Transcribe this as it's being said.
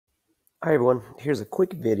Hi everyone, here's a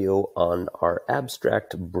quick video on our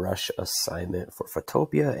abstract brush assignment for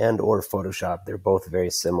Photopea and or Photoshop. They're both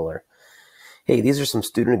very similar. Hey, these are some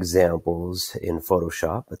student examples in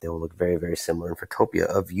Photoshop, but they will look very similar in Photopea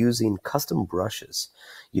of using custom brushes.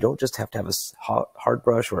 You don't just have to have a hard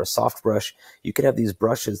brush or a soft brush. You can have these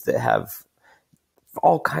brushes that have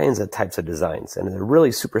all kinds of types of designs, and they're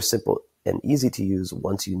really super simple and easy to use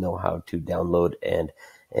once you know how to download and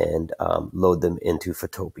load them into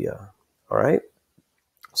Photopea. All right.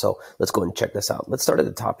 So let's go and check this out. Let's start at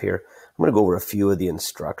the top here. I'm going to go over a few of the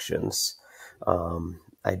instructions.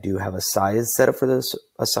 I do have a size set up for this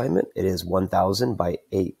assignment. It is 1000 by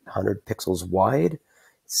 800 pixels wide,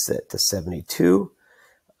 set to 72.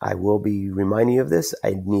 I will be reminding you of this.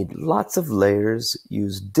 I need lots of layers.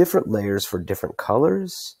 Use different layers for different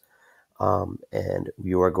colors. And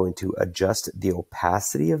you are going to adjust the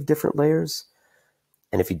opacity of different layers.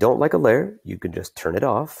 And if you don't like a layer, you can just turn it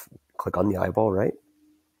off. Click on the eyeball, right?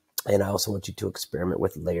 And I also want you to experiment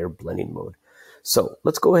with layer blending mode. So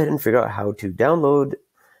let's go ahead and figure out how to download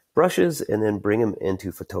brushes and then bring them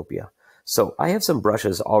into Photopea. So I have some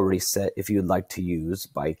brushes already set if you'd like to use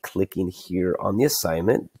by clicking here on the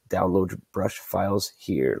assignment, download brush files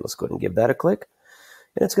here. Let's go ahead and give that a click.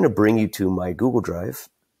 And it's going to bring you to my Google Drive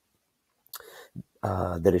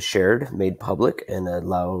that is shared, made public, and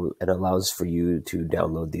allows for you to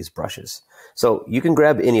download these brushes. So you can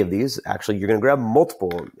grab any of these. Actually, you're going to grab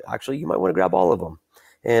multiple. Actually, you might want to grab all of them.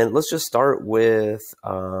 And let's just start with,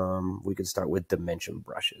 we could start with dimension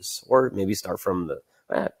brushes, or maybe start from the,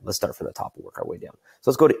 let's start from the top and work our way down.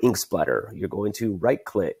 So let's go to ink splatter. You're going to right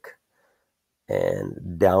click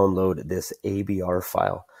and download this ABR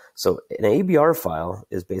file. So an ABR file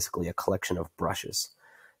is basically a collection of brushes.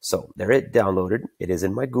 So there it downloaded. It is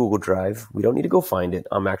in my Google Drive. We don't need to go find it.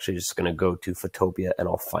 I'm actually just going to go to Photopea and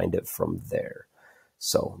I'll find it from there.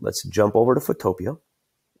 So let's jump over to Photopea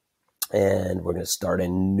and we're going to start a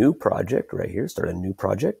new project right here. Start a new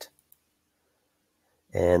project.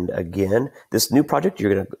 And again, this new project,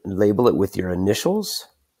 you're going to label it with your initials.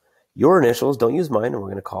 Your initials, don't use mine. And we're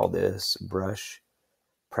going to call this brush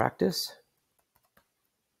practice.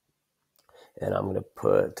 And I'm going to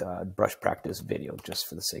put brush practice video just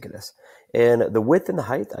for the sake of this. And the width and the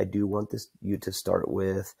height, I do want you to start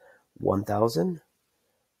with 1000.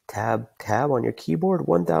 Tab on your keyboard,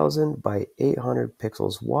 1000 by 800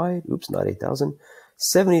 pixels wide. Oops, not 8000.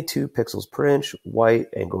 72 pixels per inch, white,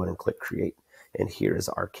 and go ahead and click create. And here is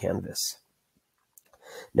our canvas.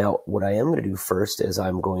 Now, what I am going to do first is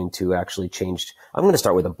I'm going to actually I'm going to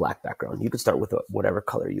start with a black background. You can start with whatever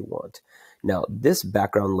color you want. Now, this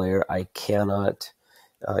background layer I cannot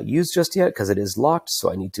use just yet because it is locked.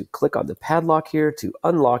 So I need to click on the padlock here to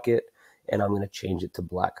unlock it, and I'm going to change it to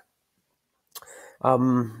black.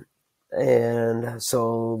 And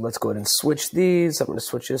so let's go ahead and switch these. I'm going to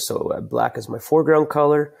switch this. So black is my foreground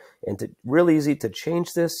color, and really easy to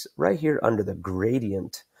change this right here under the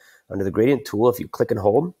gradient. Under the gradient tool, if you click and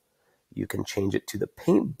hold, you can change it to the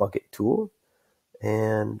paint bucket tool.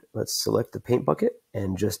 And let's select the paint bucket.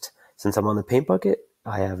 And just since I'm on the paint bucket,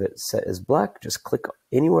 I have it set as black. Just click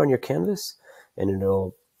anywhere on your canvas and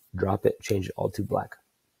it'll drop it, change it all to black.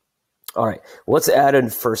 All right, well, let's add a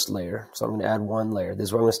first layer. So I'm going to add one layer. This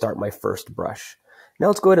is where I'm going to start my first brush. Now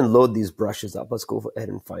let's go ahead and load these brushes up. Let's go ahead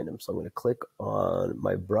and find them. So I'm going to click on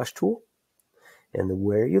my brush tool. And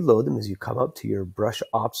where you load them is you come up to your brush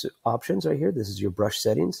options right here. This is your brush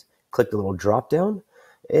settings. Click the little drop down.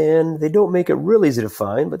 And they don't make it real easy to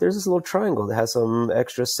find, but there's this little triangle that has some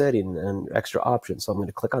extra setting and extra options. So I'm going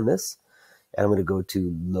to click on this, and I'm going to go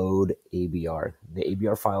to load ABR. The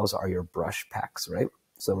ABR files are your brush packs, right?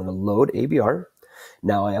 So I'm going to load ABR.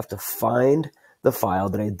 Now I have to find the file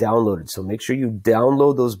that I downloaded. So make sure you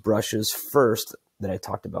download those brushes first that I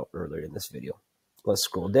talked about earlier in this video. Let's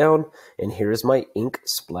scroll down, and here is my ink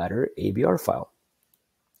splatter ABR file.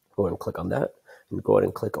 Go ahead and click on that, and go ahead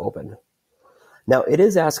and click open. Now it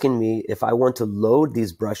is asking me if I want to load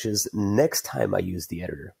these brushes next time I use the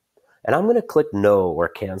editor. And I'm going to click no or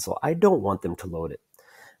cancel. I don't want them to load it.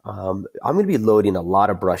 I'm going to be loading a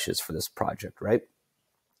lot of brushes for this project, right?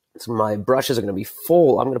 So my brushes are going to be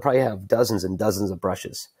full. I'm going to probably have dozens and dozens of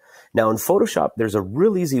brushes. Now in Photoshop, there's a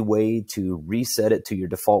real easy way to reset it to your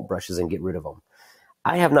default brushes and get rid of them.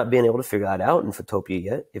 I have not been able to figure that out in Photopea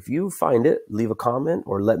yet. If you find it, leave a comment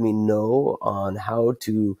or let me know on how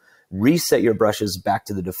to reset your brushes back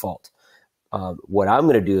to the default. What I'm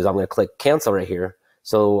going to do is I'm going to click cancel right here.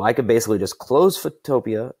 So I could basically just close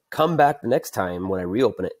Photopea, come back the next time when I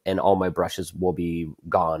reopen it, and all my brushes will be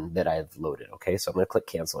gone that I've loaded. Okay, so I'm going to click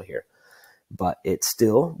cancel here. But it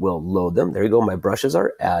still will load them. There you go. My brushes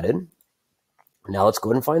are added. Now let's go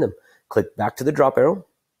ahead and find them. click back to the drop arrow.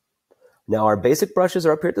 Now our basic brushes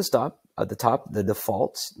are up here at the top, the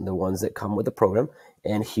defaults, the ones that come with the program.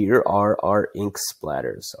 And here are our ink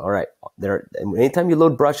splatters. All right, anytime you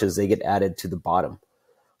load brushes, they get added to the bottom.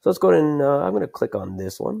 So let's go ahead and I'm going to click on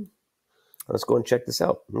this one. Let's go and check this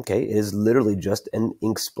out. Okay, it is literally just an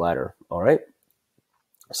ink splatter. All right.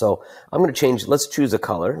 So I'm going to change, let's choose a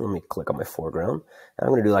color. Let me click on my foreground. And I'm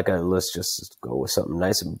going to do let's just go with something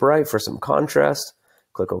nice and bright for some contrast.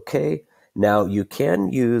 Click OK. Now you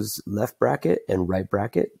can use left bracket and right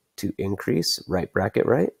bracket to increase, right bracket,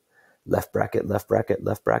 right, left bracket, left bracket,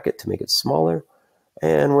 left bracket to make it smaller.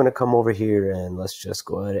 And we're going to come over here and let's just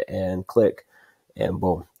go ahead and click, and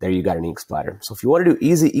boom, there you got an ink splatter. So if you want to do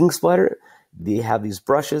easy ink splatter, they have these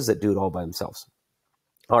brushes that do it all by themselves.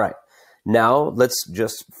 All right. Now let's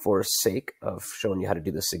just, for sake of showing you how to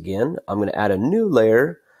do this again, I'm going to add a new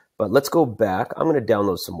layer, but let's go back. I'm going to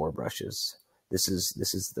download some more brushes. This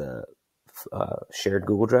is the shared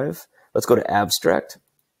Google Drive. Let's go to Abstract.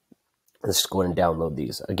 Let's go ahead and download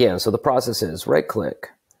these again. So the process is right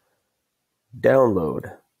click,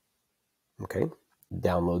 download. Okay,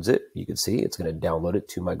 downloads it. You can see it's going to download it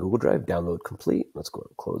to my Google Drive. Download complete. Let's go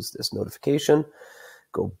and close this notification.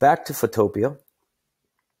 Go back to Photopea.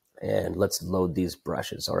 And let's load these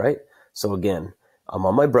brushes, all right? So again, I'm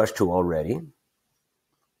on my brush tool already.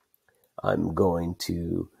 I'm going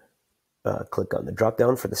to click on the drop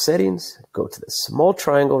down for the settings, go to the small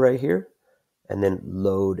triangle right here, and then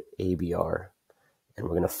load ABR. And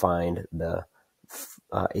we're gonna find the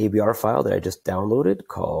ABR file that I just downloaded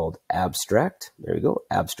called Abstract. There you go,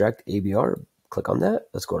 Abstract ABR. Click on that,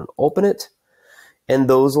 let's go and open it. And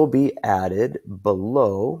those will be added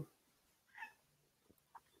below.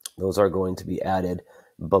 Those are going to be added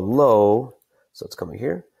below. So it's coming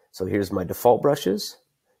here. So here's my default brushes.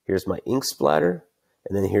 Here's my ink splatter.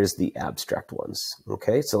 And then here's the abstract ones.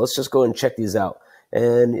 Okay, so let's just go and check these out.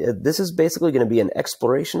 And this is basically going to be an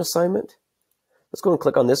exploration assignment. Let's go and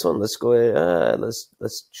click on this one. Let's go ahead.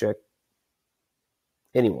 Let's check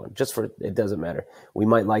anyone. Just for, it doesn't matter. We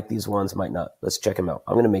might like these ones, might not. Let's check them out.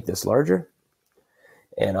 I'm going to make this larger.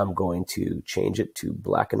 And I'm going to change it to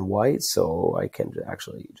black and white so I can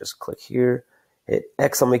actually just click here, hit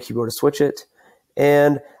X on my keyboard to switch it.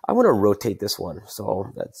 And I want to rotate this one.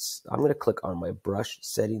 So I'm going to click on my brush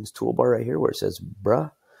settings toolbar right here where it says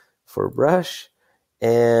for brush.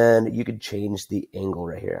 And you could change the angle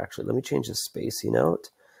right here. Actually, let me change the spacing out.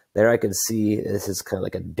 There I can see this is kind of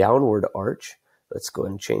like a downward arch. Let's go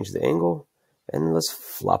ahead and change the angle. And let's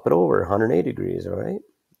flop it over 180 degrees, all right?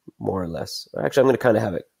 More or less. Actually, I'm going to kind of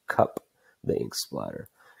have it cup the ink splatter.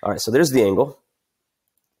 All right, so there's the angle.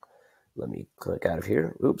 Let me click out of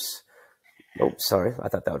here. Oops. Nope, sorry. I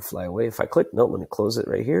thought that would fly away if I click. Nope, let me close it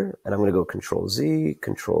right here. And I'm going to go Control Z,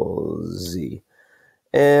 Control Z.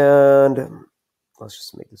 And let's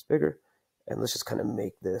just make this bigger. And let's just kind of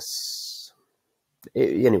make this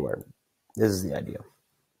anywhere. This is the idea.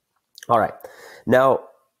 All right. Now,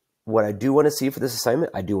 what I do want to see for this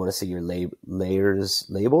assignment, I do want to see your layers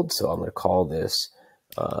labeled. So I'm going to call this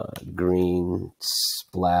green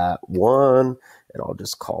splat 1, and I'll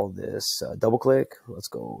just call this double click. Let's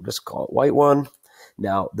go, just call it white 1.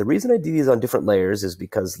 Now, the reason I do these on different layers is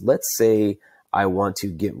because let's say I want to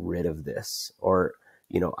get rid of this, or,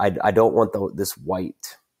 you know, I don't want this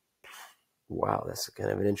white. Wow, that's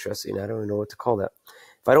kind of an interesting, I don't even know what to call that.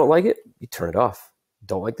 If I don't like it, you turn it off.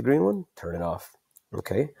 Don't like the green one, turn it off.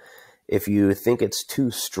 Okay, if you think it's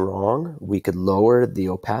too strong, we could lower the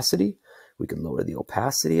opacity. We could lower the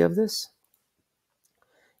opacity of this.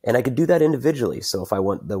 And I could do that individually. So if I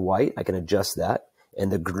want the white, I can adjust that. And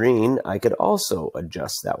the green, I could also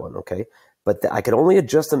adjust that one, okay? But I could only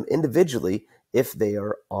adjust them individually if they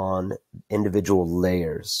are on individual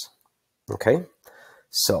layers, okay?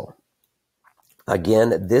 So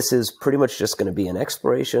again, this is pretty much just going to be an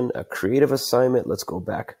exploration, a creative assignment. Let's go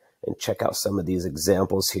back and check out some of these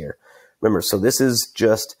examples here. Remember, so this is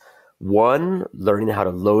just 1, learning how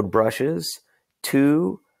to load brushes,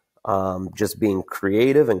 2, just being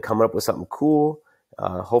creative and coming up with something cool.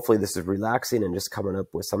 Hopefully this is relaxing and just coming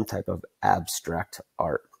up with some type of abstract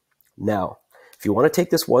art. Now, if you want to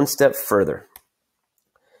take this one step further,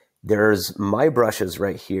 there's my brushes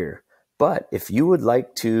right here. But if you would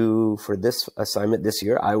like to, for this assignment this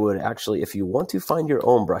year, I would actually, if you want to find your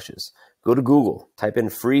own brushes, go to Google, type in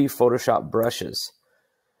free Photoshop brushes,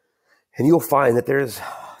 and you'll find that there's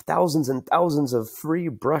thousands and thousands of free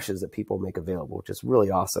brushes that people make available, which is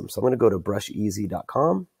really awesome. So I'm going to go to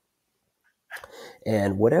brusheasy.com,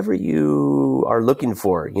 and whatever you are looking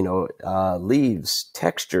for, you know, leaves,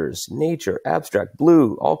 textures, nature, abstract,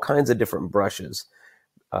 blue, all kinds of different brushes.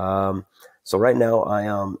 So So right now I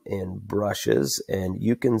am in brushes, and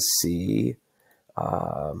you can see,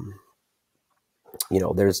 you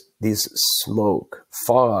know, there's these smoke,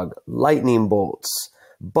 fog, lightning bolts,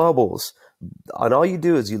 bubbles. And all you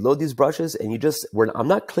do is you load these brushes, and I'm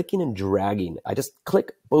not clicking and dragging. I just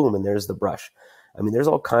click, boom, and there's the brush. I mean, there's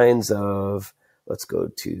all kinds of, let's go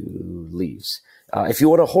to leaves. If you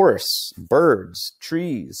want a horse, birds,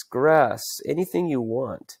 trees, grass, anything you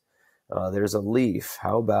want. There's a leaf.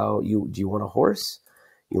 How about you? Do you want a horse?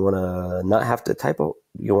 You want to not have to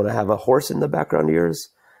you want to have a horse in the background of yours?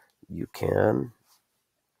 You can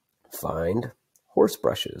find horse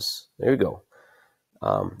brushes. There you go.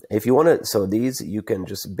 If you want to, so these, you can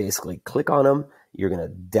just basically click on them. You're going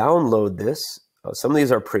to download this. Some of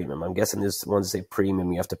these are premium. I'm guessing these ones say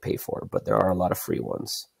premium you have to pay for, but there are a lot of free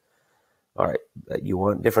ones. All right, you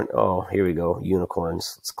want different, oh, here we go,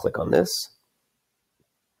 unicorns. Let's click on this.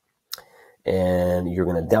 And you're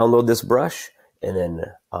going to download this brush and then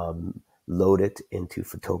load it into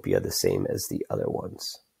Photopea the same as the other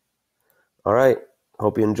ones. All right,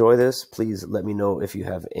 hope you enjoy this. Please let me know if you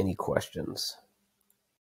have any questions.